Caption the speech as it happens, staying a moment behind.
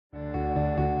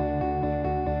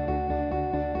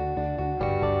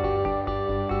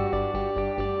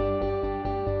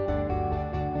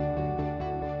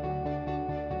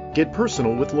Get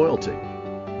personal with loyalty,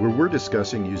 where we're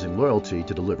discussing using loyalty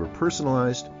to deliver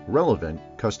personalized, relevant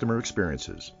customer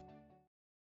experiences.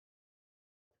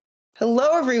 Hello,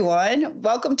 everyone.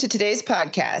 Welcome to today's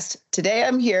podcast. Today,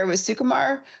 I'm here with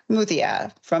Sukumar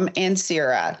Muthya from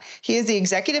Ansira. He is the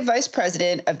Executive Vice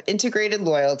President of Integrated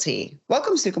Loyalty.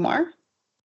 Welcome, Sukumar.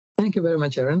 Thank you very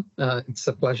much, Erin. It's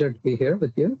a pleasure to be here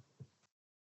with you.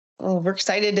 Well, we're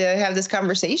excited to have this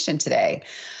conversation today.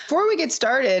 Before we get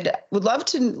started, would love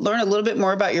to learn a little bit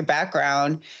more about your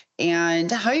background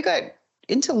and how you got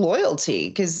into loyalty,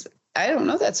 because I don't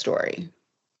know that story.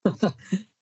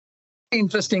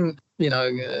 Interesting,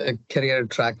 career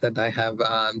track that I have.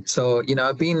 I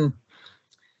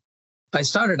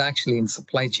started actually in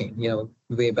supply chain,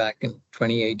 way back in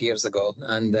 28 years ago.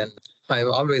 And then I've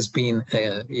always been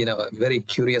a very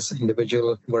curious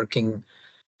individual working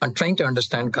on trying to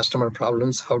understand customer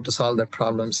problems, how to solve their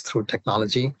problems through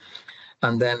technology.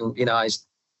 And then, I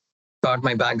got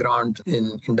my background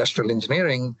in industrial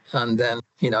engineering and then,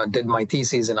 did my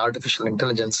thesis in artificial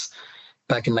intelligence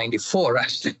back in 94,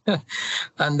 actually.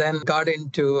 And then got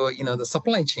into, the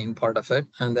supply chain part of it.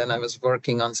 And then I was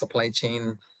working on supply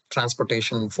chain,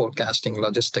 transportation, forecasting,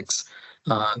 logistics,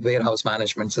 warehouse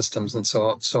management systems, and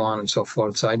so on and so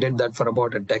forth. So I did that for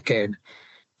about a decade,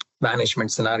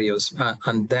 management scenarios.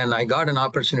 And then I got an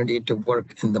opportunity to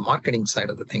work in the marketing side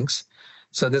of the things.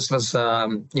 So this was,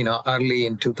 early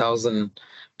in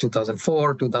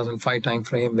 2004, 2005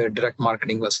 timeframe, where direct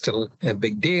marketing was still a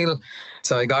big deal.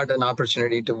 So I got an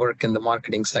opportunity to work in the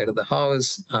marketing side of the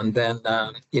house. And then,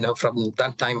 from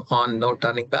that time on, no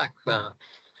turning back. I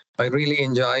really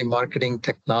enjoy marketing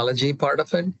technology part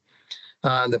of it.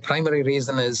 The primary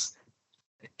reason is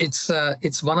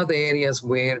it's one of the areas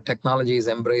where technology is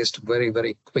embraced very,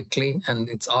 very quickly. And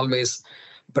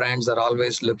brands are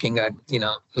always looking at,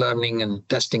 learning and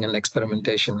testing and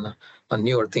experimentation on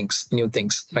new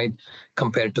things, right?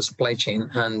 Compared to supply chain.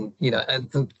 And,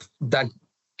 and that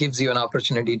gives you an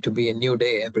opportunity to be a new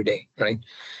day every day, right?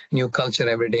 New culture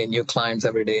every day, new clients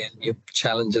every day, new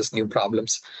challenges, new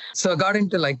problems. So I got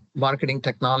into marketing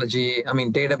technology,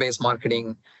 database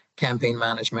marketing, campaign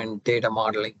management, data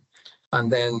modeling. And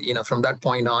then, from that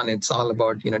point on, it's all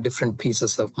about, different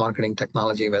pieces of marketing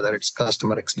technology, whether it's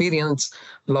customer experience,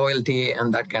 loyalty,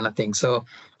 and that kind of thing. So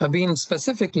I've been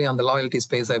specifically on the loyalty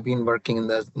space. I've been working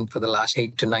for the last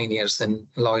 8 to 9 years in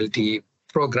loyalty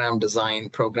program design,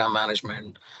 program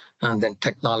management, and then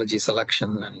technology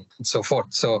selection and so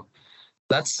forth. So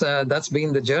that's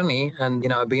been the journey. And,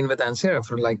 I've been with Ansira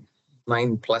for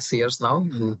 9+ years now.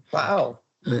 And, wow.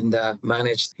 And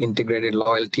managed integrated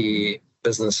loyalty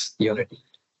business unit.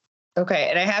 Okay.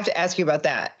 And I have to ask you about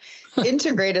that.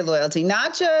 Integrated loyalty,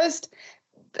 not just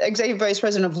Executive Vice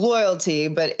President of Loyalty,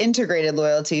 but integrated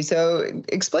loyalty. So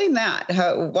explain that.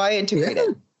 Why integrated?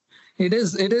 Yeah. It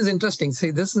is interesting. See,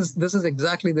 this is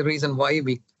exactly the reason why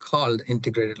we called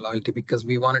integrated loyalty, because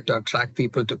we wanted to attract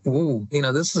people to,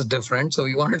 this is different. So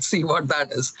we wanted to see what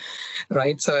that is,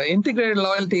 right? So integrated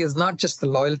loyalty is not just the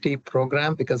loyalty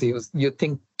program, because you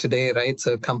think today, right?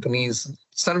 So companies,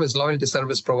 loyalty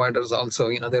service providers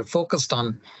also, they're focused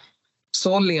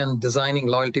solely on designing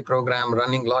loyalty program,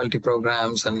 running loyalty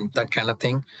programs, and that kind of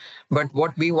thing. But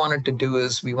what we wanted to do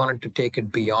is we wanted to take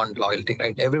it beyond loyalty,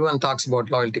 right? Everyone talks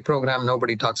about loyalty program.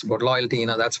 Nobody talks about loyalty.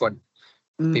 That's what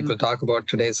people talk about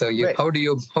today. So right. How do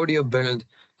you build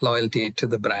loyalty to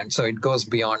the brand? So it goes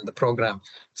beyond the program.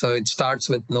 So it starts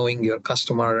with knowing your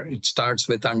customer. It starts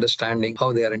with understanding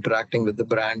how they are interacting with the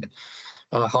brand.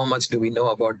 How much do we know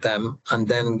about them, and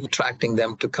then attracting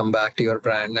them to come back to your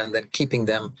brand, and then keeping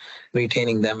them,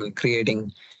 retaining them, and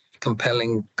creating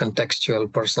compelling, contextual,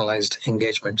 personalized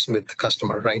engagements with the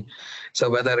customer, right? So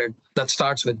that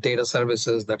starts with data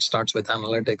services, that starts with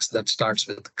analytics, that starts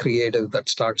with creative, that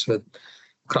starts with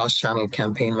cross-channel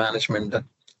campaign management.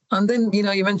 And then,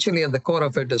 eventually at the core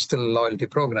of it is still a loyalty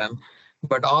program.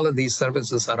 But all of these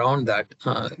services around that,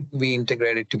 we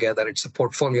integrate it together. It's a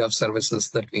portfolio of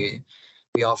services that we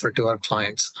offer to our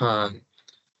clients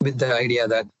with the idea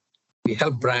that we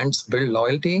help brands build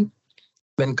loyalty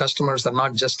when customers are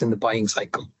not just in the buying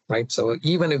cycle, right? So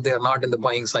even if they are not in the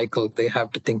buying cycle, they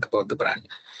have to think about the brand.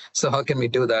 So how can we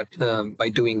do that by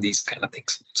doing these kind of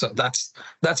things? So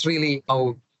that's really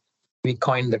how we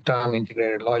coined the term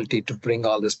integrated loyalty, to bring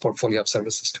all this portfolio of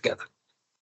services together.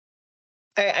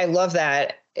 I love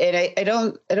that. And I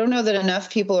don't know that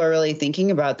enough people are really thinking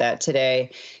about that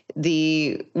today.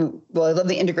 I love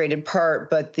the integrated part,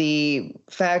 but the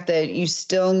fact that you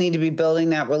still need to be building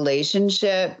that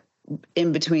relationship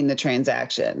in between the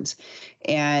transactions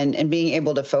and being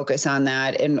able to focus on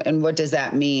that. And what does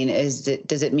that mean? Does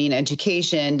it mean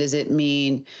education? Does it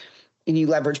mean you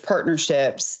leverage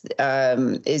partnerships?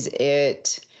 Is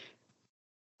it,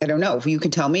 I don't know if you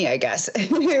can tell me, I guess,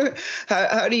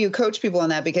 how do you coach people on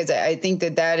that? Because I think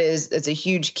it's a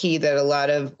huge key that a lot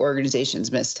of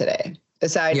organizations miss today,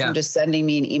 aside from just sending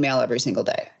me an email every single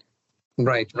day.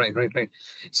 Right.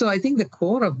 So I think the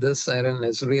core of this, Aaron,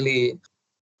 is really,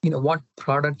 what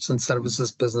products and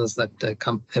services business that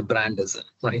a brand is in,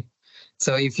 right?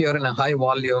 So if you're in a high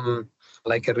volume,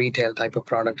 like a retail type of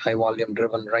product, high volume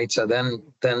driven, right? So then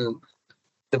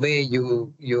the way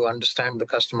you understand the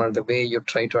customer, the way you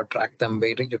try to attract them,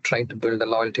 the way you try to build a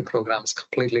loyalty program is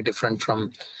completely different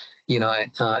from,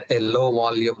 a low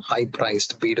volume, high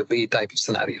priced B2B type of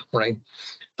scenario, right?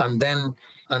 And then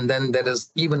there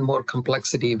is even more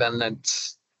complexity when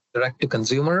it's direct to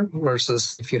consumer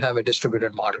versus if you have a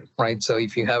distributed model, right? So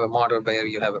if you have a model where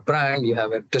you have a brand, you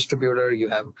have a distributor, you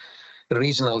have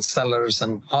regional sellers,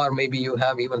 or maybe you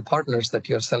have even partners that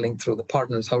you're selling through the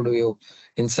partners. How do you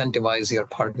incentivize your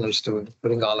partners to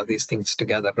bring all of these things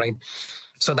together, right?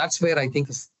 So that's where I think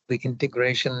the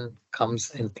integration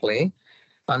comes in play.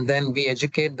 And then we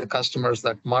educate the customers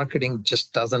that marketing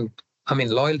just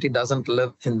loyalty doesn't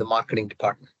live in the marketing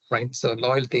department, right? So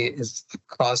loyalty is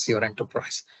across your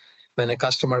enterprise. When a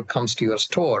customer comes to your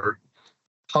store,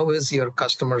 how is your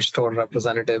customer store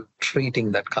representative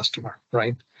treating that customer,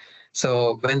 right?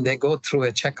 So when they go through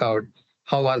a checkout,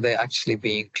 how are they actually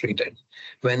being treated?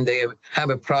 When they have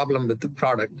a problem with the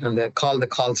product and they call the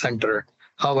call center,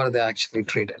 how are they actually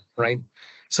treated, right?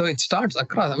 So it starts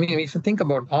across. If you think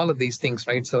about all of these things,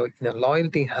 right? So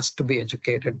loyalty has to be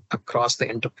educated across the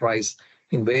enterprise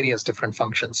in various different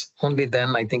functions. Only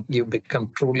then I think you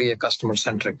become truly a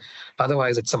customer-centric.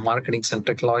 Otherwise, it's a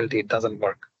marketing-centric loyalty. It doesn't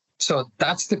work. So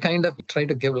that's the kind of try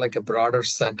to give like a broader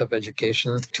set of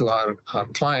education to our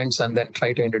clients and then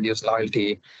try to introduce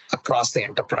loyalty across the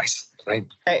enterprise, right?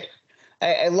 Right.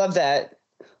 I love that.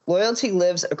 Loyalty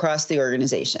lives across the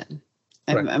organization.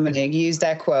 I'm going to use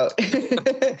that quote.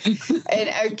 And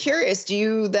I'm curious, do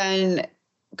you then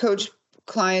coach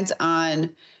clients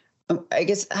on, I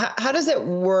guess, how does it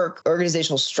work,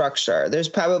 organizational structure? There's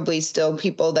probably still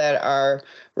people that are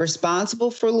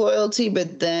responsible for loyalty,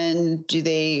 but then do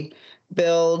they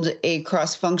build a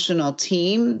cross-functional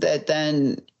team that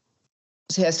then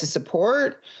has to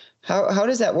support? How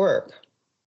does that work?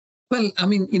 Well,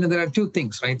 there are two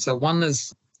things, right? So one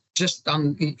is just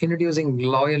on introducing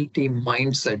loyalty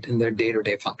mindset in their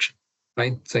day-to-day function,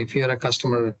 right? So if you're a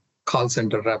customer call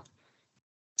center rep,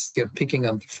 you're picking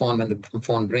up the phone and the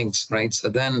phone rings, right? So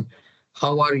then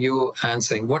how are you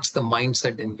answering? What's the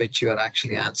mindset in which you are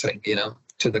actually answering,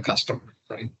 to the customer,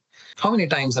 right? How many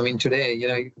times,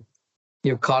 today,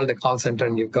 you called a call center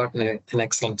and you've gotten an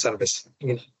excellent service,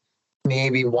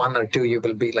 maybe one or two, you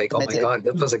will be like, oh my God,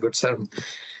 that was a good service.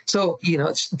 So,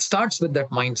 it starts with that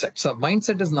mindset. So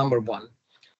mindset is number one.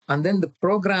 And then the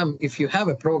program, if you have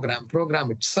a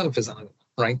program itself is another,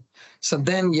 right? So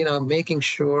then, making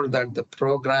sure that the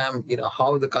program,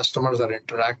 how the customers are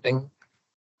interacting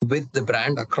with the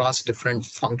brand across different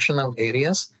functional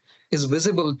areas is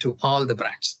visible to all the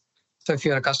brands. So if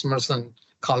you're a customer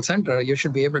call center, you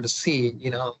should be able to see,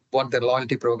 what their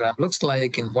loyalty program looks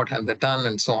like and what have they done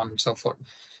and so on and so forth.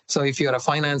 So if you're a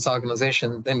finance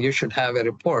organization, then you should have a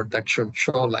report that should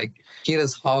show like, here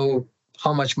is how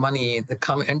much money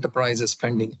the enterprise is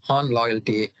spending on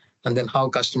loyalty, and then how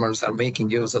customers are making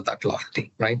use of that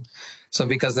loyalty, right? So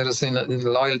because there is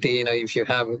loyalty, if you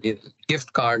have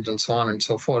gift cards and so on and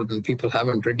so forth, and people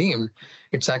haven't redeemed,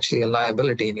 it's actually a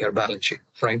liability in your balance sheet,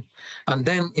 right? And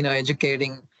then,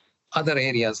 educating other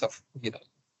areas of,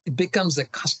 it becomes a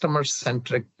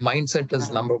customer-centric mindset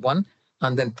is number one,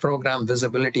 and then program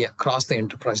visibility across the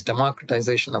enterprise,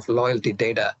 democratization of loyalty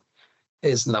data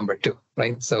is number two,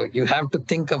 right? So you have to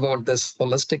think about this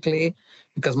holistically,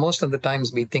 because most of the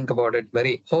times we think about it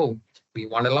we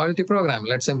want a loyalty program,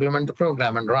 let's implement the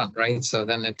program and run, right? So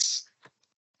then it's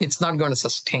not going to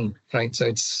sustain, right? So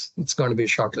it's going to be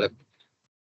short-lived.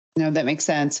 No, that makes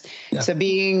sense. Yeah. So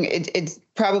it's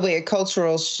probably a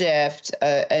cultural shift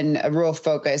and a real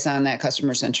focus on that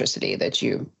customer centricity that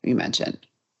you mentioned.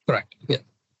 Correct. Yeah.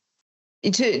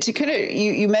 To kind of,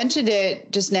 you mentioned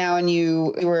it just now, and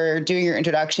you were doing your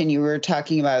introduction, you were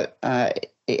talking about,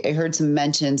 I heard some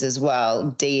mentions as well,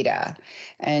 data.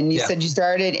 And you said you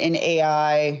started in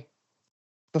AI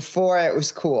before it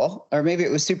was cool, or maybe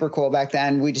it was super cool back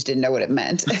then. We just didn't know what it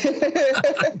meant.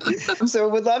 So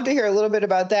would love to hear a little bit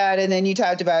about that. And then you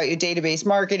talked about your database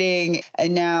marketing,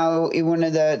 and now one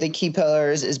of the key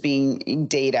pillars is being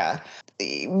data.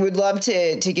 would love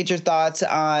to get your thoughts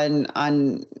on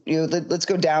let's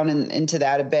go down into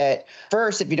that a bit.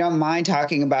 First, if you don't mind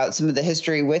talking about some of the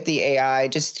history with the AI,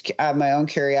 just my own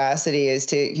curiosity as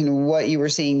to what you were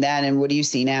seeing then and what do you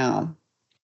see now?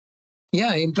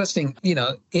 Yeah, interesting.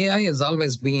 AI has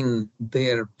always been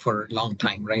there for a long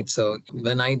time, right? So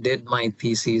when I did my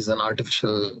thesis on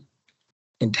artificial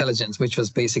intelligence, which was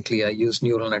basically I used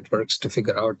neural networks to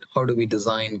figure out how do we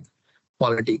design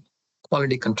quality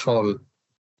control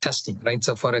testing, right?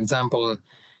 So for example,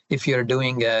 if you're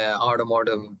doing a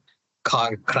automotive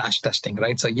car crash testing,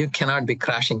 right? So you cannot be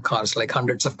crashing cars, like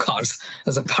hundreds of cars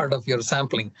as a part of your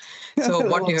sampling. So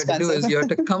what you have to do is you have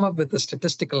to come up with a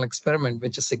statistical experiment,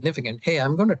 which is significant. Hey,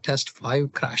 I'm going to test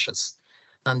 5 crashes.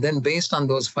 And then based on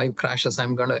those 5 crashes,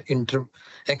 I'm going to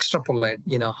extrapolate,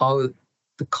 how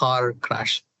the car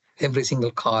crash, every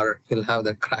single car will have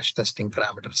the crash testing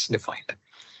parameters defined.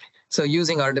 So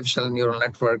using artificial neural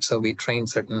networks, so we trained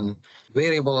certain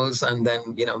variables and then,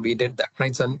 we did that,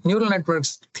 right? So neural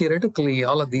networks, theoretically,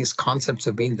 all of these concepts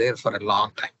have been there for a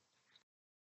long time,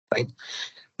 right?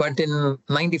 But in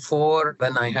 94,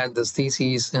 when I had this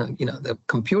thesis, the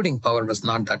computing power was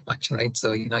not that much, right?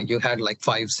 So, you had like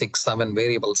 5, 6, 7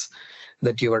 variables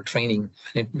that you were training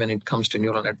when it comes to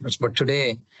neural networks. But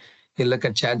today, you look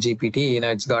at ChatGPT,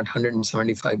 it's got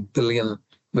 175 billion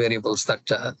variables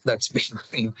that's being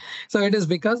trained. So it is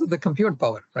because of the compute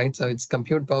power, right? So its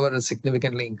compute power is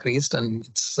significantly increased and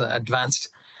it's advanced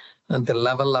at the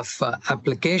level of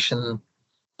application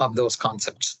of those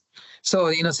concepts.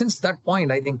 So, since that point,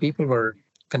 I think people were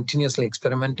continuously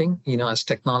experimenting, as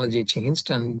technology changed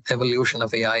and evolution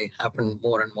of AI happened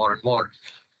more and more and more.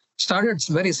 Started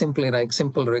very simply, like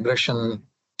simple regression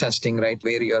testing, right?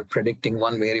 Where you're predicting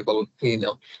one variable,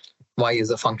 y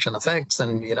is a function of x,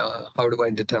 and how do I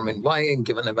determine y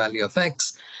given a value of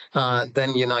x?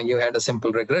 Then you had a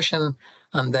simple regression,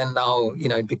 and then now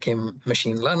it became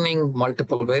machine learning,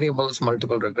 multiple variables,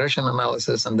 multiple regression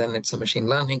analysis, and then it's a machine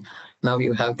learning. Now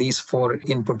you have these 4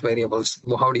 input variables.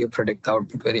 How do you predict the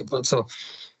output variable? So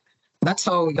that's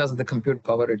how, because of the compute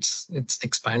power, it's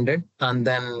expanded, and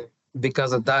then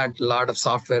because of that, a lot of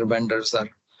software vendors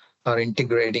are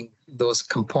integrating those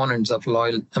components of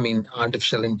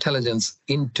artificial intelligence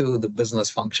into the business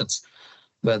functions,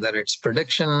 whether it's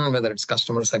prediction, whether it's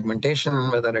customer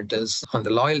segmentation, whether it is on the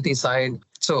loyalty side.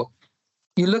 So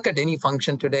you look at any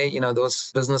function today,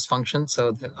 those business functions,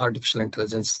 so the artificial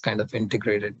intelligence is kind of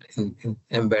integrated,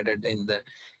 embedded in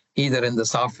either in the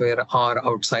software or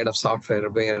outside of software,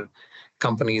 where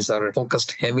companies are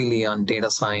focused heavily on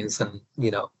data science and,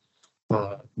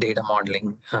 data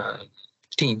modeling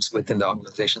teams within the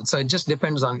organization. So it just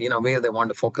depends on, where they want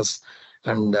to focus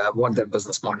and what their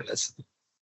business model is.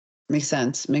 Makes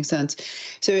sense.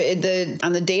 So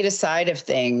on the data side of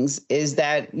things, is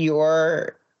that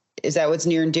what's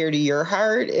near and dear to your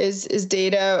heart is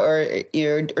data, or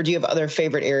do you have other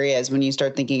favorite areas when you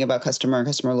start thinking about customer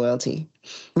loyalty?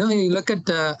 No, you look at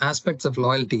aspects of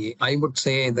loyalty. I would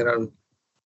say there are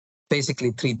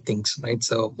basically 3 things, right?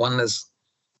 So one is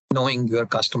knowing your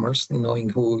customers, knowing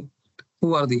who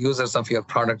are the users of your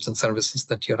products and services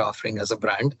that you're offering as a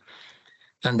brand.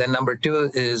 And then number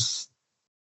 2 is,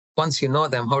 once you know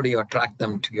them, how do you attract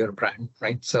them to your brand,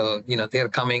 right? So, they're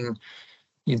coming,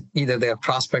 either they're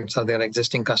prospects or they're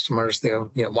existing customers, they're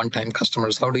one-time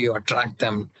customers. How do you attract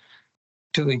them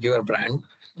to your brand?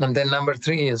 And then number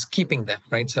 3 is keeping them,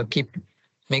 right? So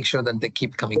make sure that they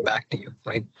keep coming back to you,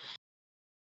 right?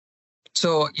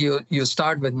 So you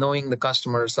start with knowing the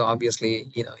customer. So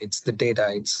obviously, it's the data.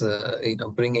 It's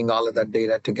bringing all of that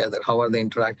data together. How are they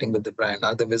interacting with the brand?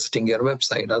 Are they visiting your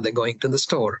website? Are they going to the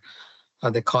store?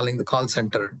 Are they calling the call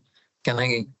center? Can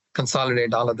I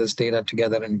consolidate all of this data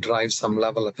together and drive some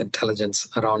level of intelligence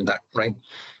around that, right?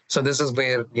 So this is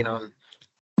where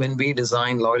when we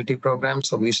design loyalty programs,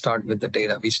 so we start with the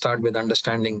data. We start with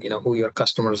understanding who your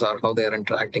customers are, how they're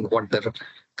interacting, what their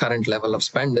current level of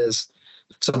spend is.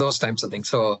 So those types of things.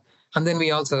 So, and then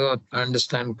we also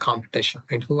understand competition,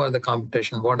 right? Who are the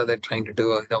competition? What are they trying to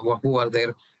do? Who are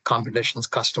their competition's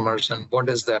customers, and what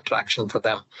is the attraction for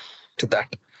them to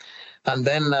that? And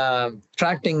then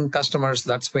attracting customers,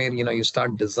 that's where, you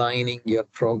start designing your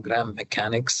program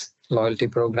mechanics, loyalty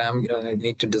program. You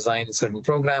need to design a certain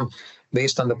program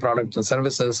based on the products and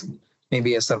services.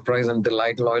 Maybe a surprise and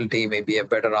delight loyalty may be a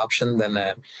better option than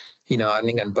a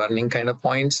earning and burning kind of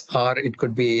points, or it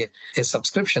could be a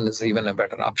subscription is even a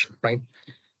better option, right?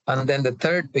 And then the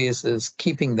third piece is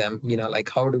keeping them, like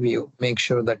how do we make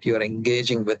sure that you're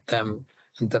engaging with them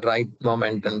at the right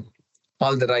moment and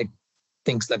all the right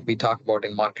things that we talk about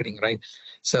in marketing, right?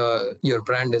 So your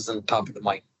brand is on top of the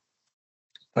mind,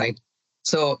 right?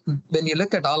 So when you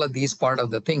look at all of these part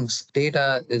of the things,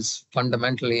 data is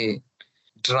fundamentally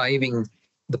driving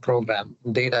the program.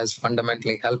 Data is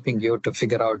fundamentally helping you to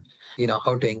figure out,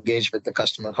 how to engage with the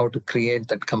customer, how to create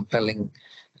that compelling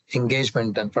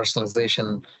engagement and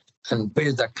personalization and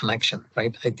build that connection,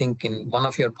 right? I think in one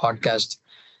of your podcasts,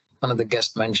 one of the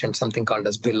guests mentioned something called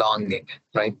as belonging,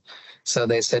 right? So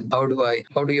they said, how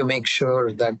do you make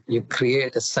sure that you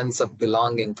create a sense of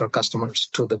belonging for customers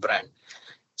to the brand?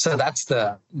 So that's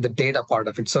the data part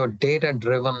of it. So data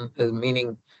driven is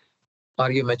meaning,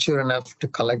 are you mature enough to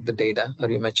collect the data? Are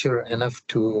you mature enough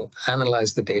to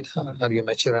analyze the data? Are you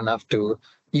mature enough to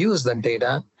use that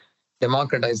data,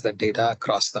 democratize that data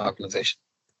across the organization?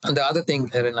 And the other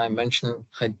thing, Erin,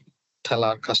 I tell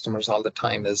our customers all the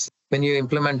time is when you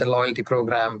implement a loyalty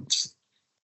program,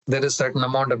 there is a certain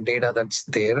amount of data that's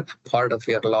there, part of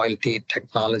your loyalty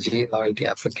technology, loyalty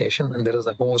application, and there is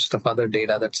a host of other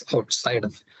data that's outside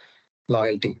of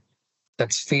loyalty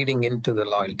that's feeding into the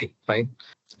loyalty, right?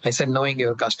 I said, knowing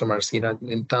your customers,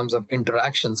 in terms of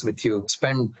interactions with you,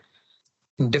 spend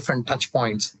different touch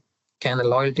points. Can a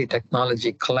loyalty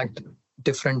technology collect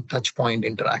different touch point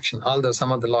interaction? Although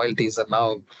some of the loyalties are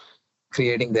now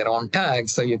creating their own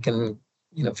tags, so you can,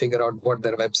 figure out what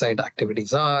their website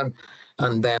activities are,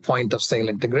 and then point of sale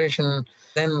integration,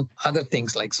 then other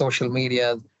things like social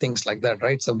media, things like that,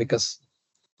 right? So because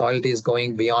loyalty is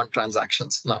going beyond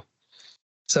transactions now.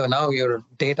 So now your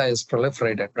data is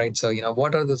proliferated, right? So,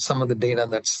 what are some of the data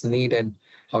that's needed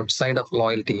outside of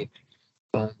loyalty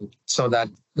so that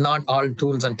not all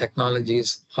tools and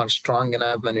technologies are strong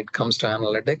enough when it comes to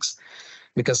analytics?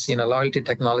 Because, loyalty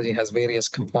technology has various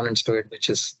components to it, which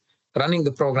is running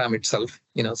the program itself.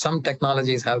 Some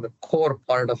technologies have the core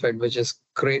part of it, which is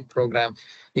great program.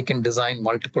 You can design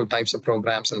multiple types of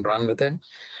programs and run with it.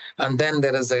 And then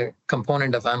there is a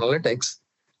component of analytics.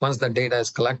 Once the data is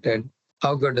collected,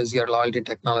 how good is your loyalty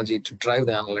technology to drive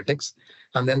the analytics?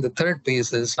 And then the third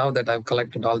piece is, now that I've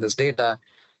collected all this data,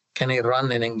 can I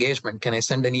run an engagement? Can I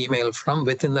send an email from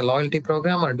within the loyalty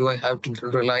program, or do I have to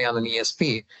rely on an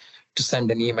ESP to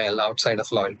send an email outside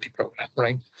of loyalty program,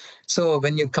 right? So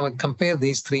when you compare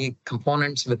these three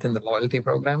components within the loyalty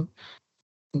program,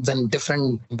 then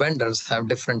different vendors have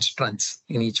different strengths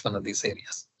in each one of these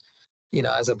areas.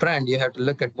 As a brand, you have to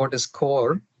look at what is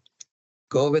core,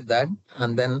 go with that,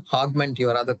 and then augment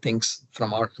your other things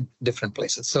from our different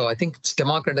places. So I think it's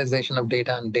democratization of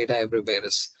data, and data everywhere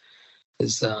is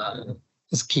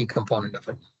key component of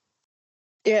it.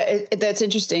 Yeah, that's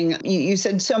interesting. You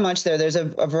said so much there. There's a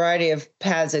variety of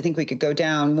paths I think we could go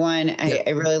down. One, I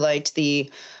really liked the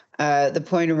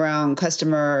point around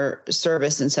customer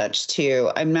service and such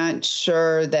too. I'm not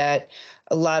sure that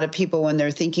a lot of people, when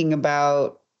they're thinking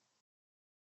about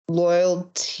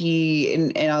loyalty,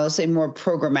 and I'll say more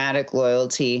programmatic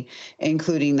loyalty,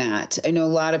 including that. I know a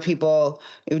lot of people,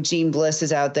 Gene Bliss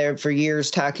is out there for years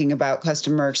talking about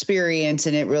customer experience,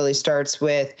 and it really starts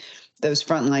with those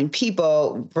frontline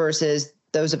people versus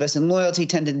those of us in loyalty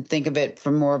tend to think of it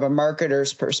from more of a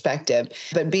marketer's perspective.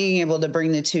 But being able to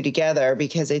bring the two together,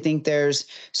 because I think there's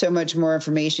so much more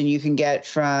information you can get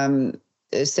from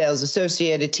a sales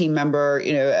associate, a team member,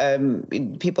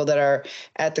 people that are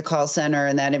at the call center,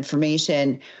 and that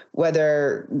information,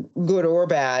 whether good or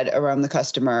bad, around the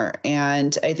customer.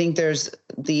 And I think there's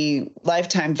the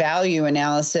lifetime value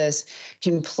analysis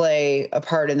can play a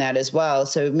part in that as well.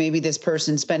 So maybe this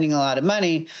person's spending a lot of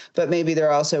money, but maybe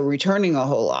they're also returning a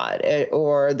whole lot,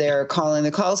 or they're calling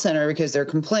the call center because they're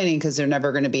complaining because they're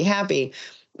never going to be happy.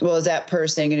 Well, is that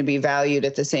person going to be valued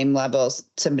at the same level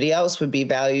somebody else would be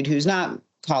valued who's not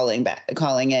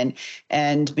calling in,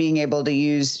 and being able to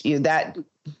use that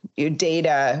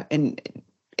data and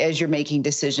as you're making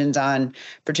decisions on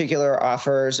particular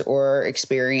offers or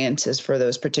experiences for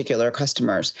those particular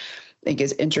customers, I think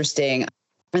is interesting.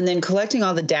 And then collecting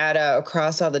all the data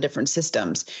across all the different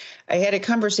systems. I had a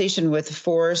conversation with a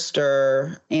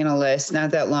Forrester analyst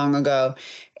not that long ago,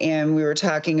 and we were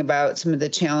talking about some of the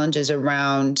challenges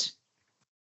around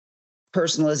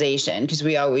personalization, because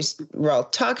we're all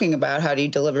talking about how do you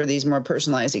deliver these more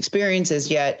personalized experiences,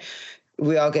 yet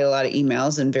we all get a lot of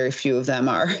emails and very few of them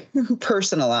are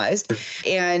personalized.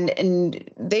 And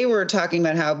they were talking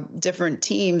about how different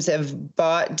teams have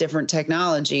bought different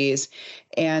technologies,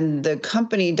 and the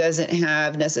company doesn't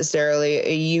have necessarily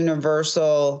a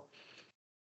universal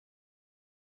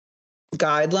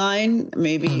guideline,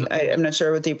 maybe, I'm not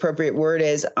sure what the appropriate word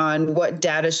is, on what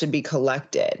data should be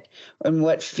collected and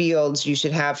what fields you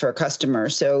should have for a customer.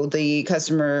 So the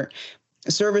customer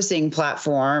servicing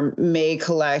platform may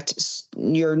collect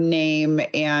your name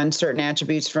and certain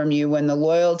attributes from you, when the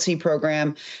loyalty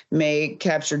program may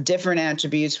capture different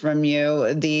attributes from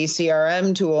you. The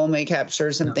CRM tool may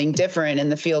capture something different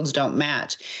and the fields don't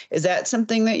match. Is that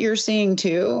something that you're seeing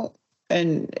too?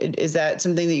 And is that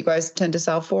something that you guys tend to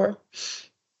solve for?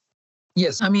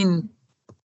 Yes, I mean,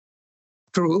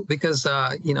 true, because,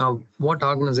 what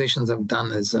organizations have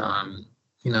done is,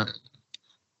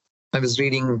 I was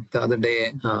reading the other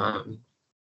day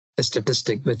a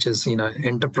statistic, which is,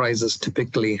 enterprises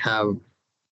typically have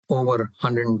over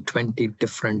 120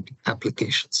 different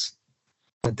applications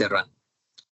that they run,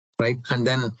 right? And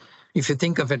then if you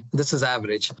think of it, this is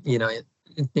average, it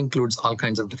includes all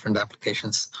kinds of different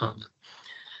applications.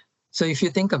 So if you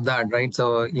think of that, right,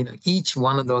 so, each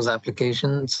one of those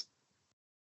applications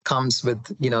comes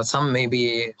with, some may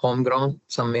be homegrown,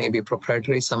 some may be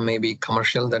proprietary, some may be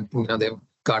commercial that, they've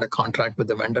got a contract with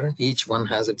the vendor. Each one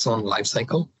has its own life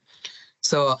cycle.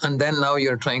 So, and then now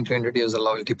you're trying to introduce a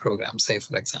loyalty program, say,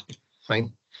 for example, right?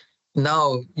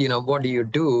 Now, what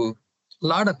do? A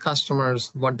lot of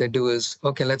customers, what they do is,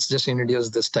 okay, let's just introduce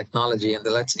this technology and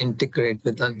then let's integrate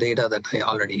with the data that I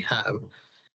already have,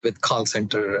 with call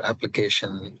center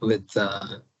application, with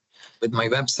my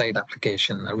website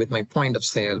application, or with my point of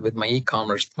sale, with my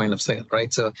e-commerce point of sale,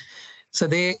 right? So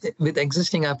they, with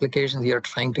existing applications you're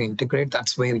trying to integrate,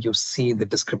 that's where you see the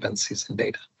discrepancies in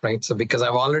data, right? So because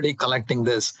I'm already collecting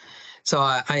this, so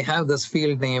I have this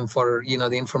field name for,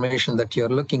 the information that you're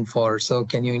looking for. So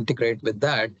can you integrate with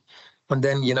that? And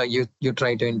then, you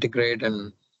try to integrate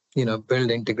and,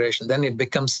 build integration. Then it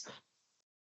becomes,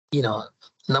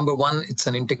 number one, it's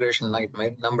an integration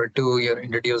nightmare. Number two, you're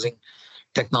introducing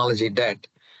technology debt.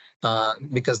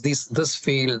 Because this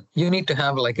field, you need to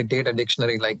have like a data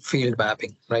dictionary, like field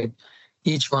mapping, right?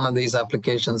 Each one of these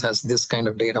applications has this kind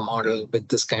of data model with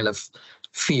this kind of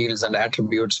fields and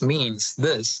attributes means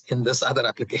this in this other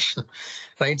application,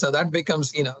 right? So that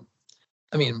becomes,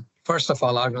 first of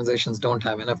all, organizations don't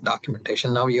have enough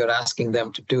documentation. Now you're asking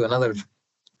them to do another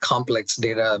complex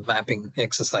data mapping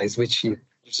exercise, which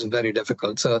is very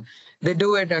difficult. So they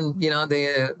do it and,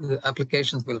 the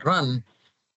applications will run,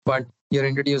 but you're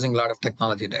introducing a lot of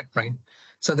technology debt, right?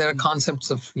 So there are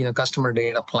concepts of, customer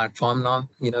data platform now,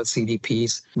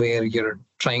 CDPs, where you're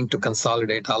trying to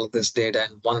consolidate all of this data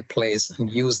in one place and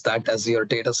use that as your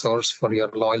data source for your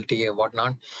loyalty and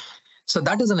whatnot. So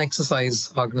that is an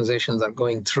exercise organizations are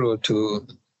going through to,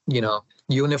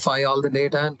 unify all the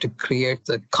data to create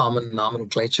the common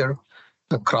nomenclature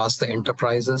across the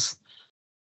enterprises,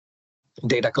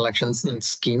 data collections and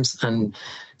schemes. And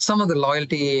some of the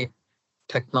loyalty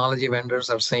technology vendors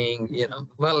are saying,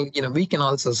 we can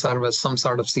also serve as some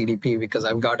sort of CDP because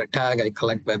I've got a tag, I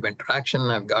collect web interaction,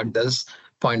 I've got this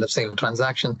point of sale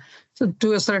transaction. So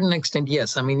to a certain extent,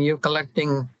 yes, you're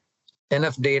collecting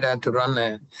enough data to run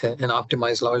an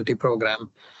optimized loyalty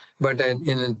program. But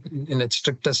in its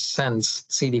strictest sense,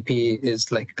 CDP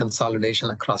is like consolidation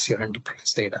across your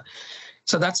enterprise data.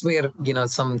 So that's where,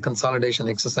 some consolidation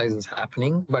exercise is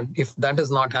happening. But if that is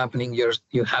not happening,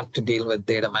 you have to deal with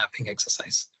data mapping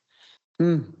exercise,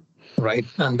 right?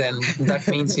 And then that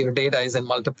means your data is in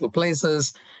multiple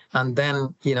places. And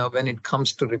then, when it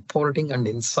comes to reporting and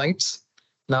insights,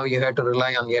 now you have to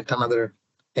rely on yet another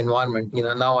environment.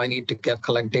 Now I need to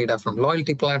collect data from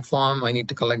loyalty platform. I need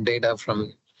to collect data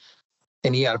from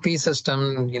an ERP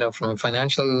system, from a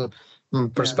financial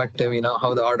perspective,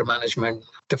 how the order management,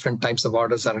 different types of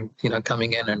orders are,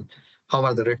 coming in, and how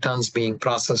are the returns being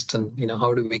processed, and,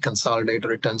 how do we consolidate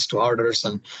returns to orders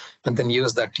and then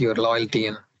use that to your loyalty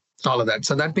and all of that.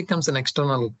 So that becomes an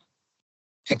external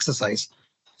exercise.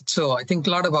 So I think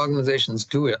a lot of organizations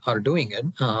are doing it.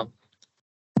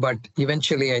 But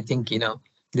eventually, I think,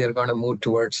 they're going to move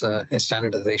towards a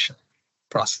standardization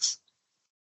process.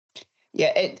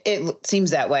 Yeah, it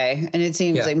seems that way. And it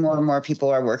seems like more and more people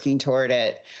are working toward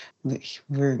it.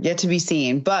 We're yet to be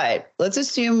seen. But let's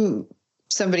assume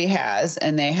somebody has,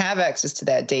 and they have access to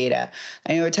that data.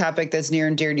 I know a topic that's near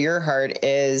and dear to your heart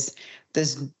is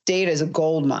this data is a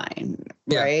gold mine,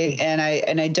 right? And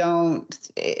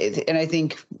I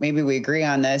think maybe we agree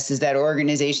on this, is that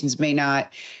organizations may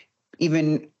not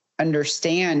even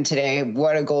understand today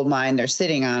what a gold mine they're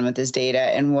sitting on with this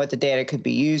data and what the data could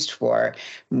be used for.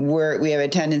 We have a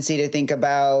tendency to think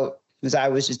about, as I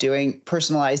was just doing,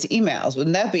 personalized emails.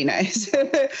 Wouldn't that be nice?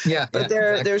 But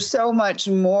exactly. There's so much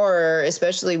more,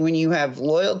 especially when you have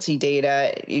loyalty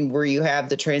data where you have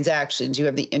the transactions, you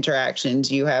have the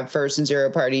interactions, you have first and zero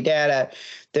party data.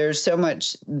 There's so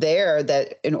much there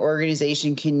that an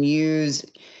organization can use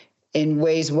in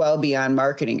ways well beyond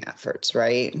marketing efforts,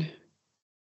 right?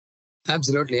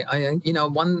 Absolutely.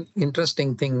 One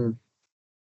interesting thing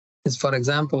is, for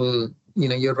example,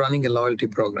 you're running a loyalty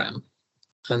program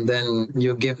and then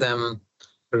you give them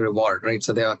a reward, right?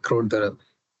 So they accrued the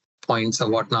points or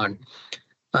whatnot,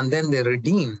 and then they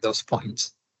redeem those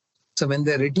points. So when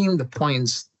they redeem the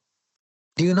points,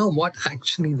 do you know what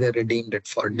actually they redeemed it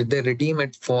for? Did they redeem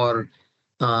it for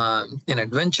an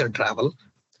adventure travel?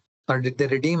 Or did they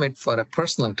redeem it for a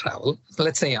personal travel?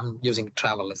 Let's say I'm using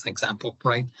travel as an example,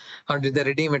 right? Or did they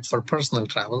redeem it for personal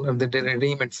travel? Or did they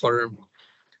redeem it for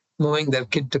moving their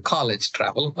kid to college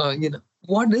travel?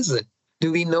 What is it?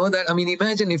 Do we know that? I mean,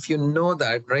 imagine if you know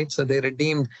that, right? So they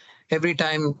redeemed every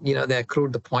time, they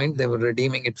accrued the point, they were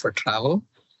redeeming it for travel.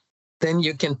 Then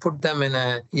you can put them in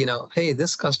a, hey,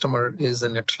 this customer is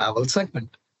in a travel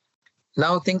segment.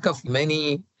 Now think of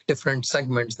many different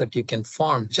segments that you can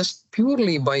form just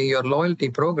purely by your loyalty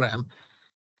program.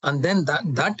 And then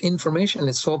that information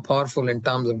is so powerful in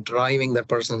terms of driving that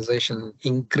personalization,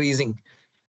 increasing,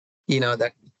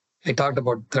 that I talked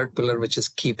about third pillar, which is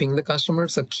keeping the customer.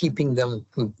 So keeping them,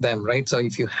 right? So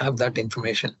if you have that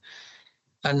information,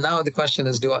 and now the question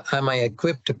is, am I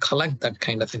equipped to collect that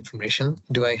kind of information?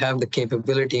 Do I have the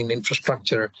capability and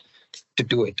infrastructure to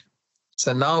do it?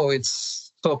 So now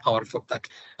it's so powerful that.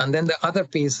 And then the other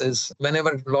piece is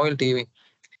whenever loyalty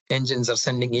engines are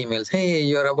sending emails, hey,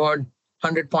 you're about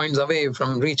 100 points away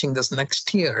from reaching this next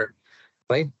tier,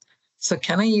 right? So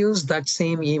can I use that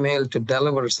same email to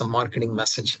deliver some marketing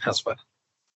message as well?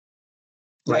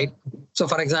 Right. So,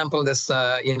 for example, this,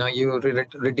 you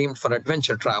redeemed for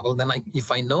adventure travel. Then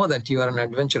if I know that you are an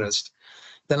adventurist,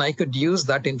 then I could use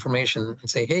that information and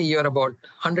say, hey, you're about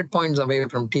 100 points away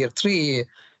from tier 3.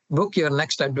 Book your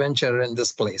next adventure in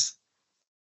this place.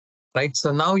 Right.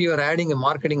 So now you're adding a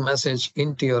marketing message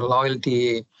into your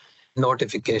loyalty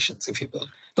notifications, if you will.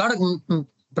 A lot of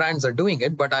brands are doing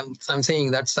it, but I'm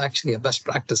saying that's actually a best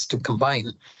practice to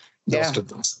combine those two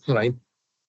things. Right.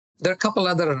 There are a couple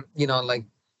other,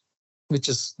 which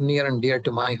is near and dear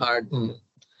to my heart. And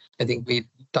I think we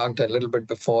talked a little bit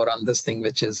before on this thing,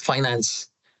 which is finance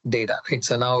data, right?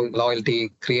 So now loyalty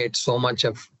creates so much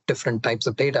of different types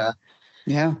of data.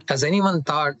 Yeah. Has anyone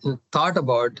thought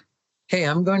about, hey,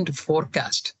 I'm going to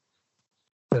forecast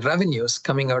the revenues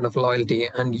coming out of loyalty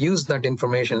and use that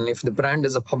information if the brand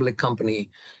is a public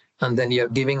company, and then you're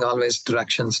giving always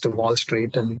directions to Wall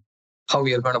Street and how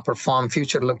you're going to perform,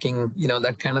 future looking,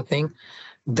 that kind of thing.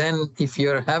 Then if you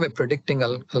have a predicting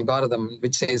algorithm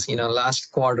which says,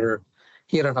 last quarter,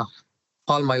 here are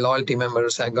all my loyalty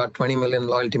members, I got 20 million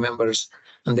loyalty members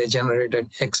and they generated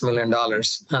X million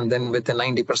dollars. And then with a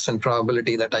 90%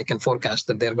 probability that I can forecast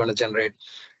that they're going to generate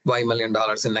Y million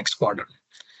dollars in next quarter.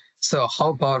 So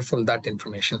how powerful that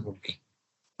information would be,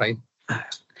 right?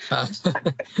 I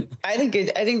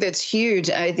think that's huge.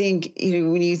 I think,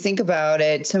 when you think about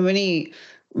it, so many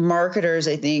marketers,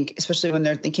 I think, especially when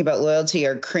they're thinking about loyalty,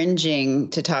 are cringing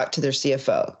to talk to their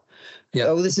CFO. Yeah.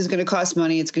 Oh, this is going to cost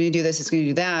money. It's going to do this. It's going to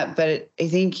do that. But I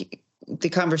think the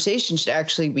conversation should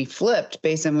actually be flipped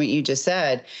based on what you just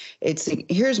said. It's like,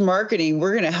 here's marketing.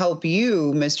 We're going to help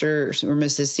you, Mr. or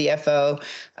Mrs. CFO,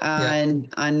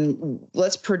 on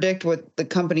let's predict what the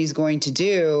company's going to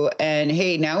do. And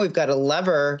hey, now we've got a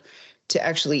lever to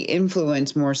actually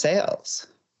influence more sales.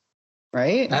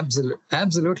 Right?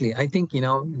 Absolutely. I think,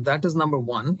 that is number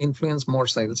one, influence more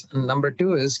sales. And number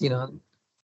two is,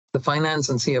 the finance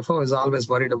and CFO is always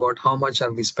worried about how much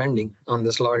are we spending on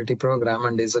this loyalty program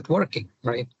and is it working,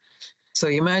 right? So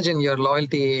imagine your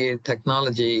loyalty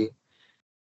technology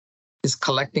is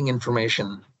collecting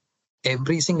information.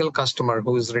 Every single customer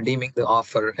who is redeeming the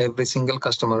offer, every single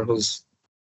customer who's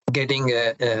getting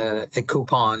a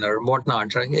coupon or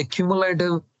whatnot, right? A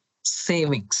cumulative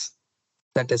savings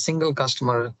that a single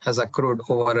customer has accrued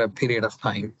over a period of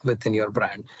time within your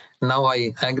brand. Now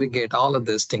I aggregate all of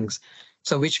these things.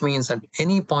 So which means at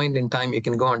any point in time, you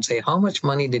can go and say, how much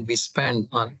money did we spend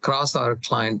across our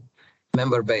client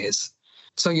member base?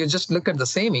 So you just look at the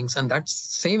savings, and that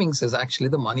savings is actually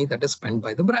the money that is spent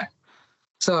by the brand.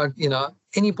 So,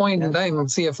 any point in time,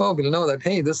 CFO will know that,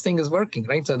 hey, this thing is working,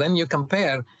 right? So then you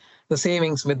compare the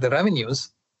savings with the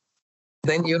revenues.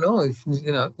 Then if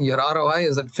your ROI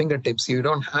is at fingertips. You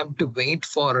don't have to wait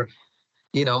for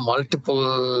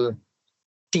multiple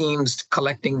teams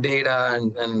collecting data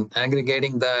and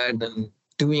aggregating that and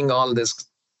doing all this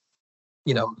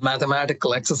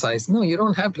mathematical exercise. No, you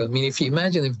don't have to. I mean, if you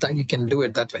imagine if that you can do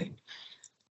it that way.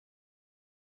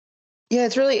 Yeah,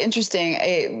 it's really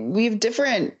interesting. We have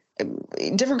different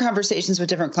conversations with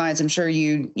different clients. I'm sure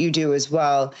you do as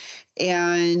well.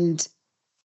 And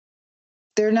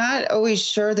they're not always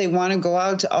sure they want to go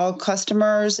out to all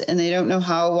customers, and they don't know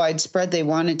how widespread they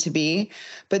want it to be.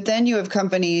 But then you have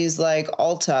companies like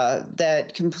Ulta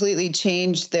that completely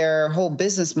changed their whole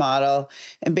business model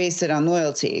and based it on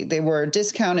loyalty. They were a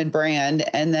discounted brand,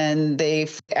 and then they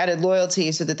added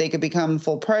loyalty so that they could become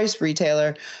full price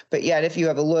retailer. But yet, if you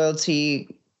have a loyalty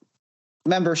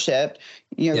membership,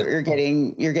 you're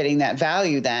getting that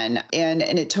value then, and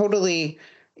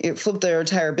it flipped their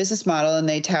entire business model, and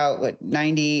they tout what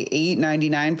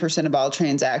 99% of all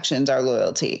transactions are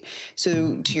loyalty.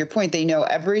 So to your point, they know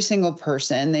every single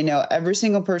person, they know every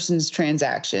single person's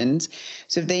transactions.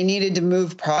 So if they needed to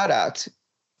move product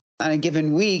on a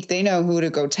given week, they know who to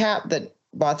go tap that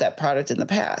bought that product in the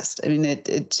past. I mean,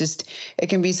 it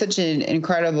can be such an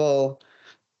incredible,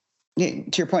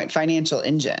 to your point, financial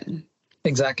engine.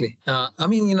 Exactly. I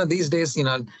mean, these days,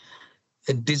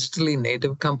 digitally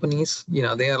native companies,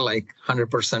 they are like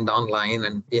 100% online,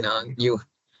 and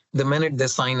the minute they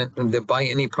sign it and they buy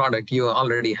any product, you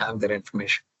already have their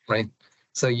information, right?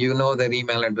 So their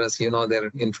email address,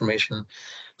 their information.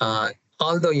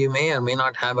 Although you may or may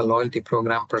not have a loyalty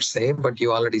program per se, but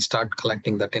you already start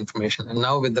collecting that information. And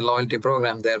now with the loyalty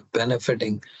program, they're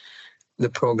benefiting the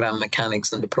program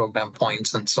mechanics and the program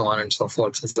points and so on and so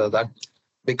forth. So that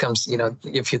becomes,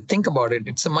 if you think about it,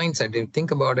 it's a mindset. You think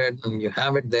about it and you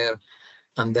have it there,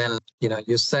 and then,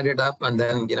 you set it up, and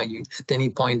then, at any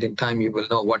point in time, you will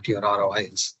know what your ROI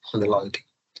is on the loyalty,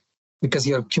 because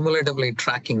you're cumulatively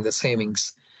tracking the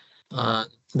savings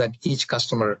that each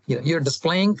customer, you're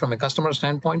displaying from a customer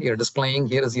standpoint, you're displaying,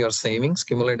 here is your savings,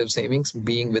 cumulative savings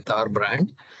being with our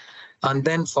brand. And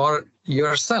then for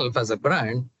yourself as a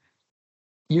brand,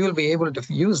 you will be able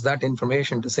to use that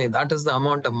information to say that is the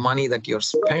amount of money that you're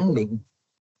spending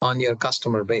on your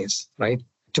customer base, right,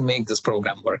 to make this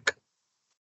program work.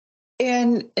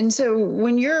 And so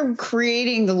when you're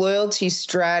creating the loyalty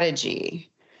strategy,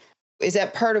 is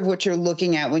that part of what you're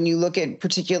looking at when you look at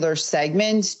particular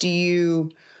segments? Do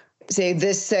you say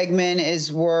this segment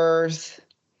is worth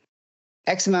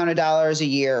X amount of dollars a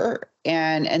year,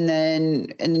 and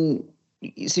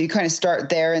so you kind of start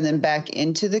there and then back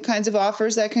into the kinds of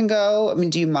offers that can go? I mean,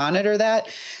 do you monitor that?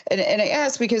 And I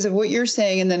ask because of what you're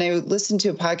saying. And then I listened to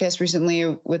a podcast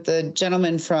recently with a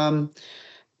gentleman from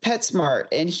PetSmart,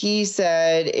 and he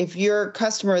said, if you're a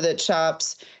customer that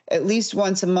shops at least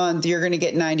once a month, you're going to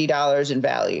get $90 in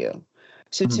value.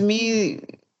 So to me,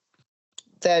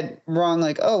 that wrong,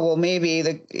 like, oh, well, maybe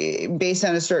based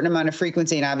on a certain amount of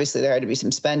frequency, and obviously there had to be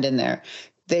some spend in there,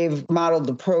 they've modeled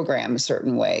the program a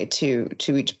certain way to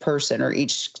each person or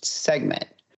each segment.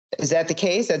 Is that the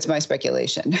case? That's my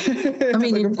speculation. I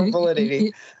mean,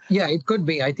 validity. Yeah, it could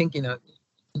be. I think,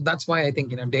 that's why I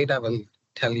think, data will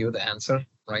tell you the answer,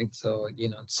 right? So,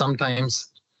 sometimes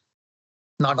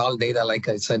not all data, like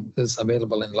I said, is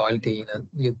available in loyalty.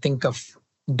 You think of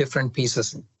different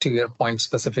pieces, to your point,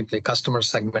 specifically customer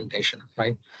segmentation,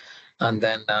 right? And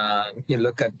then you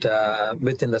look at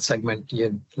within the segment,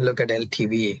 you look at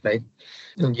LTV, right?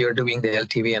 And you're doing the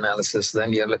LTV analysis.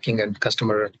 Then you're looking at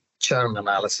customer churn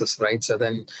analysis, right? So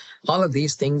then all of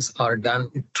these things are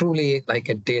done truly like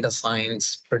a data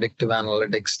science, predictive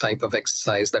analytics type of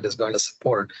exercise that is going to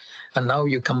support. And now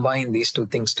you combine these two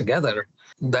things together,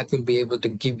 that will be able to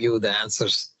give you the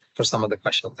answers for some of the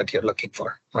questions that you're looking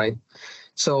for, right?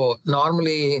 So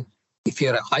normally, if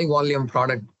you're a high volume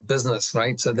product business,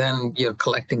 right, so then you're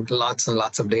collecting lots and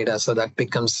lots of data. So that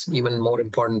becomes even more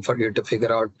important for you to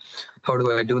figure out, how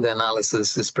do I do the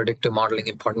analysis? Is predictive modeling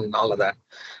important? All of that,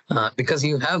 because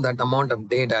you have that amount of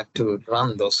data to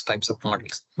run those types of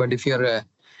models. But if you're a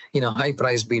high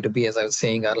price B2B, as I was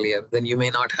saying earlier, then you may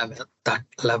not have that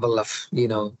level of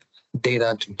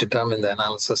data to determine the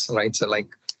analysis, right? So like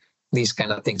these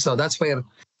kind of things. So that's where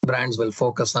brands will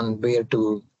focus on where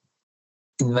to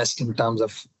invest in terms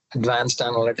of advanced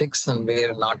analytics, and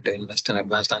where not to invest in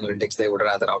advanced analytics. They would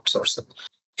rather outsource it.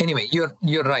 Anyway,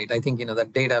 you're right. I think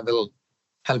that data will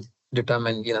help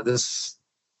determine this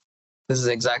is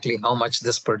exactly how much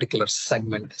this particular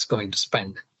segment is going to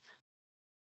spend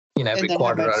every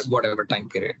quarter or whatever time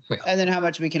period. Yeah. And then how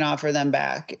much we can offer them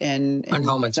back and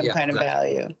how much, some kind of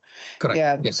value.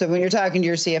 Correct. Yeah. So when you're talking to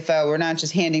your CFO, we're not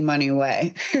just handing money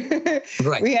away.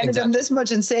 Right. We handed them this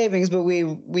much in savings, but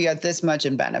we got this much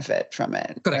in benefit from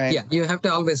it. Correct. Right? Yeah. You have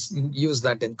to always use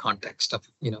that in context of,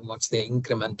 what's the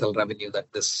incremental revenue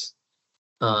that this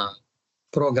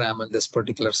program and this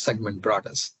particular segment brought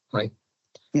us, right?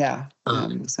 Yeah. That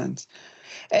makes sense.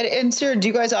 And Sir, do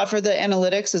you guys offer the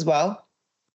analytics as well?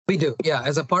 We do, yeah.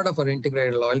 As a part of our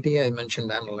integrated loyalty, I mentioned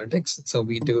analytics. So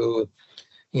we do,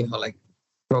 like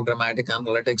programmatic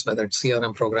analytics, whether it's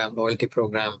CRM program, loyalty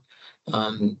program.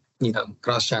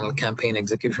 cross-channel campaign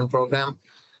execution program,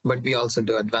 but we also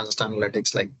do advanced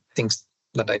analytics, like things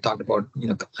that I talked about,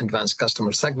 advanced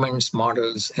customer segments,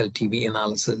 models, LTV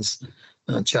analysis,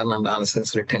 churn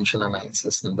analysis, retention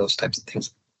analysis, and those types of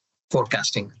things,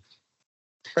 forecasting.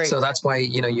 Great. So that's why,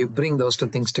 you bring those two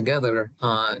things together,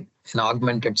 an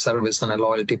augmented service and a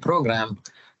loyalty program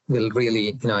will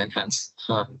really, enhance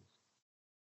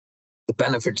the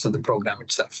benefits of the program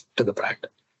itself to the brand.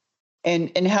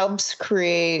 And helps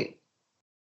create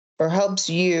or helps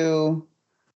you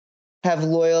have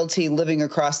loyalty living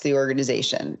across the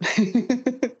organization.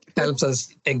 Helps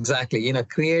us exactly,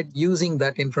 create using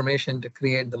that information to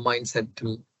create the mindset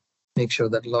to make sure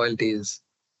that loyalty is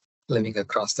living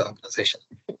across the organization.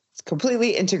 It's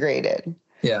completely integrated.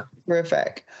 Yeah.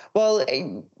 Terrific. Well,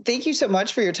 thank you so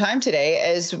much for your time today.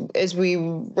 As we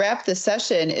wrap the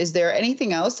session, is there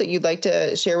anything else that you'd like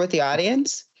to share with the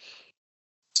audience?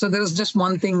 So there's just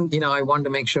one thing, I want to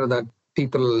make sure that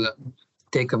people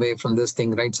take away from this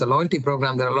thing, right? So loyalty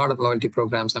program, there are a lot of loyalty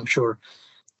programs. I'm sure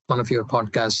one of your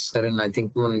podcasts, and I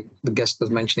think when the guest was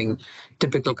mentioning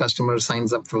typical customer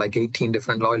signs up for like 18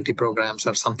 different loyalty programs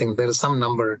or something. There is some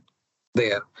number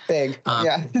there. Big,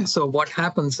 yeah. So what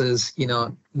happens is,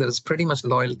 there's pretty much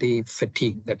loyalty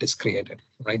fatigue that is created,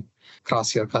 right,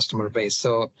 across your customer base.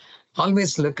 So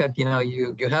always look at, you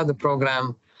have the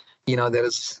program,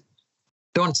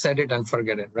 don't set it and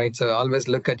forget it, right? So always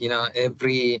look at,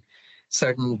 every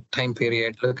certain time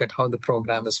period, look at how the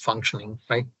program is functioning,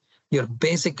 right? Your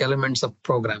basic elements of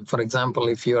program. For example,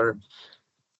 if you're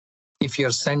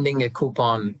sending a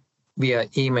coupon via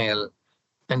email,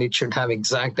 and it should have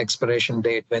exact expiration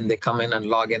date when they come in and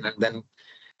log in, and then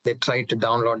they try to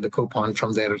download the coupon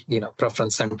from their,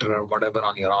 preference center or whatever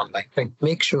on your online, right?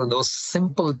 Make sure those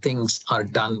simple things are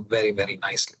done very, very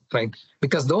nicely, right?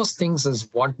 Because those things is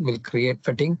what will create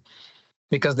fatigue,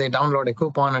 because they download a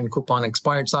coupon and coupon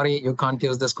expired. Sorry, you can't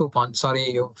use this coupon.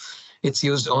 Sorry, it's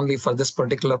used only for this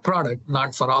particular product,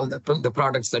 not for all the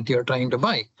products that you're trying to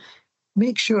buy.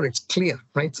 Make sure it's clear,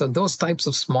 right? So those types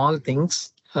of small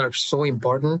things are so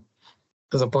important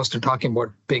as opposed to talking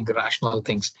about big rational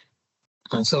things.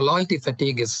 And so loyalty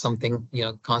fatigue is something,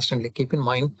 constantly keep in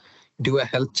mind. Do a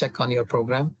health check on your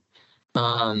program,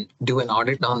 do an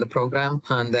audit on the program,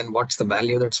 and then what's the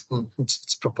value that's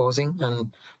it's proposing,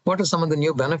 and what are some of the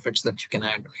new benefits that you can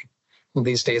add, right?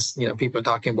 These days, people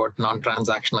talking about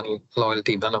non-transactional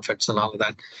loyalty benefits and all of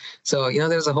that. So,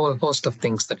 there's a whole host of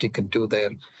things that you could do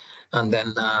there. And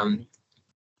then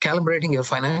calibrating your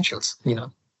financials,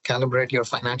 calibrate your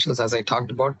financials, as I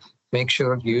talked about. Make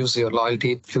sure you use your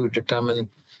loyalty to determine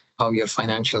how your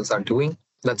financials are doing.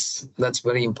 That's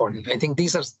very important. I think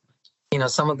these are,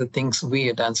 some of the things we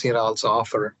at Ansira also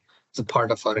offer as a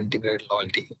part of our integrated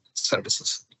loyalty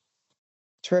services.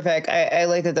 Terrific. I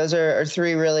like that those are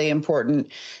three really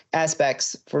important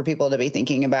aspects for people to be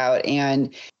thinking about.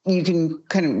 And you can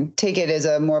kind of take it as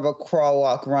a more of a crawl,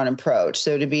 walk, run approach.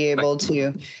 So to be able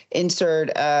to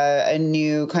insert a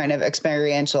new kind of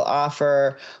experiential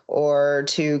offer, or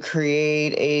to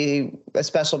create a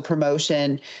special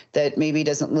promotion that maybe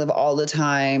doesn't live all the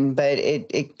time, but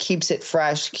it keeps it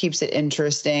fresh, keeps it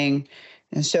interesting,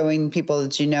 and showing people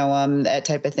that that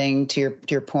type of thing. To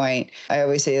your point, I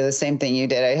always say the same thing you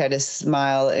did. I had to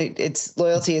smile. It's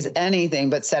loyalty is anything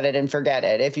but set it and forget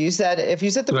it. If you set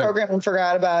the program and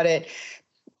forgot about it,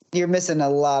 you're missing a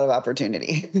lot of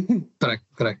opportunity.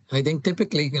 Correct. I think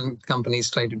typically companies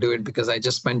try to do it because I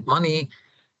just spent money,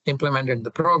 implemented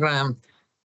the program,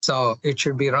 so it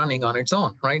should be running on its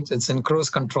own, right? It's in cruise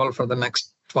control for the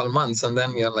next 12 months, and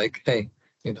then you're like, hey,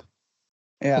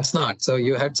 Yeah. It's not. So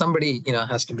you had somebody,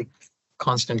 has to be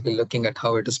constantly looking at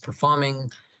how it is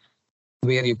performing,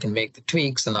 where you can make the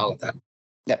tweaks and all of that.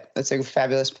 Yep. That's a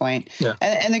fabulous point. Yeah.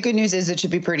 And the good news is it should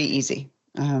be pretty easy.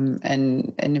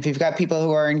 And if you've got people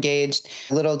who are engaged,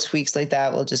 little tweaks like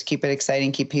that will just keep it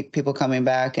exciting, keep people coming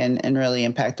back, and really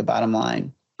impact the bottom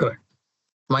line. Correct.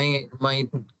 My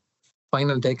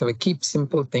final takeaway, keep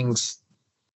simple things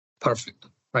perfect,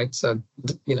 right? So,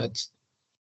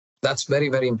 that's very,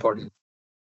 very important.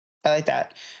 I like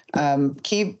that.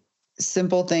 Keep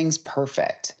simple things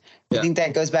perfect. Yeah. I think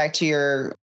that goes back to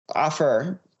your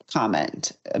offer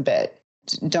comment a bit.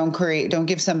 Don't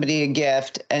give somebody a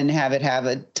gift and have it have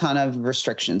a ton of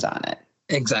restrictions on it.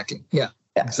 Exactly. Yeah.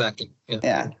 Exactly.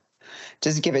 Yeah.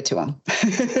 Just give it to them.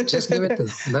 Just give it to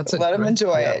them. That's it. Let them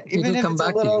enjoy it. Even if it's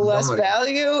a little less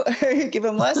value, give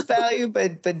them less value,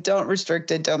 but don't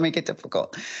restrict it. Don't make it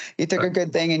difficult. You took a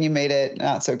good thing and you made it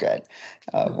not so good.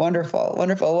 Wonderful.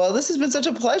 Well, this has been such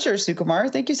a pleasure, Sukumar.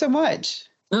 Thank you so much.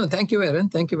 No, thank you, Erin.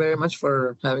 Thank you very much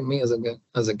for having me as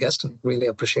a guest. Really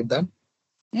appreciate that.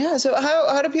 Yeah. So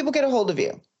how do people get a hold of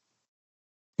you?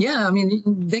 Yeah, I mean,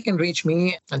 they can reach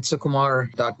me at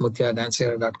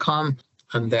sukumar.muthya@ansira.com,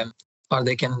 and then, or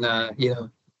they can,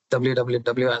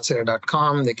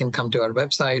 www.ansira.com. They can come to our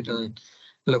website and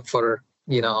look for,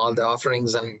 all the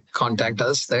offerings and contact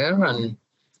us there, and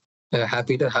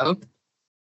happy to help.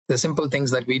 The simple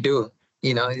things that we do,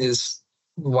 is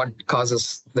what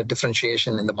causes the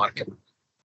differentiation in the market.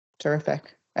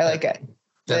 Terrific. I like it.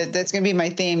 Yeah. That's going to be my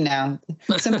theme now.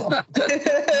 Simple.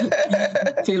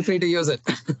 Feel free to use it.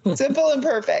 Simple and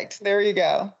perfect. There you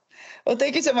go. Well,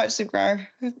 thank you so much, Sukumar.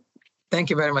 Thank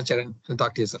you very much, Erin. I'll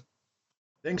talk to you soon.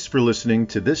 Thanks for listening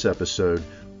to this episode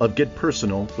of Get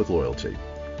Personal with Loyalty.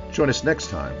 Join us next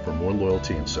time for more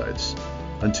loyalty insights.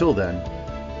 Until then,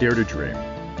 dare to dream.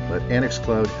 Let Annex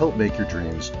Cloud help make your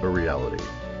dreams a reality.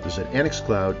 Visit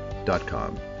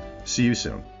annexcloud.com. See you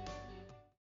soon.